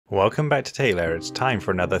Welcome back to Taylor. It's time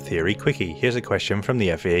for another Theory Quickie. Here's a question from the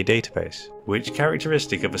FAA database. Which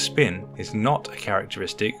characteristic of a spin is not a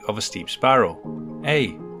characteristic of a steep spiral?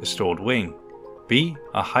 A. A stalled wing. B.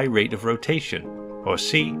 A high rate of rotation. Or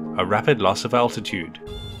C. A rapid loss of altitude.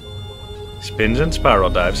 Spins and spiral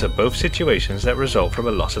dives are both situations that result from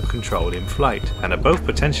a loss of control in flight, and are both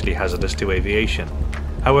potentially hazardous to aviation.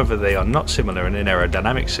 However, they are not similar in an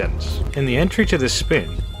aerodynamic sense. In the entry to this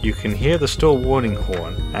spin, you can hear the stall warning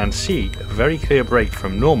horn and see a very clear break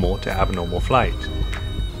from normal to abnormal flight.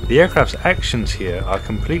 The aircraft's actions here are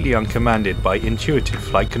completely uncommanded by intuitive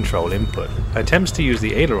flight control input. Attempts to use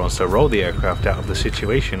the ailerons to roll the aircraft out of the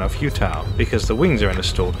situation are futile because the wings are in a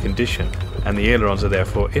stalled condition, and the ailerons are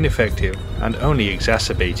therefore ineffective and only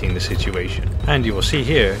exacerbating the situation. And you will see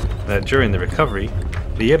here that during the recovery,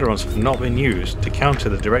 the ailerons have not been used to counter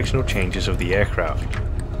the directional changes of the aircraft.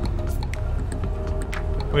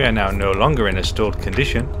 We are now no longer in a stalled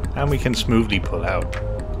condition and we can smoothly pull out.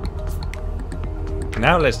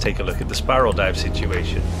 Now let's take a look at the spiral dive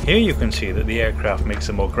situation. Here you can see that the aircraft makes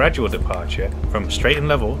a more gradual departure from straight and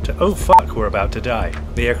level to oh fuck, we're about to die.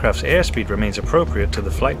 The aircraft's airspeed remains appropriate to the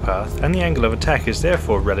flight path and the angle of attack is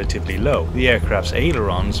therefore relatively low. The aircraft's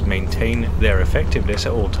ailerons maintain their effectiveness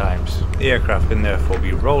at all times. The aircraft can therefore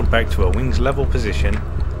be rolled back to a wings level position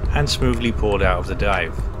and smoothly pulled out of the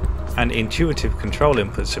dive. And intuitive control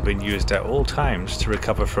inputs have been used at all times to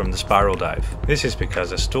recover from the spiral dive. This is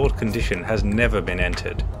because a stalled condition has never been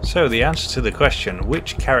entered. So the answer to the question,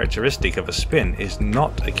 which characteristic of a spin is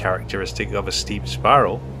not a characteristic of a steep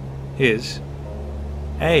spiral, is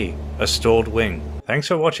A. A stalled wing. Thanks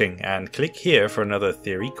for watching, and click here for another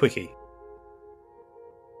Theory Quickie.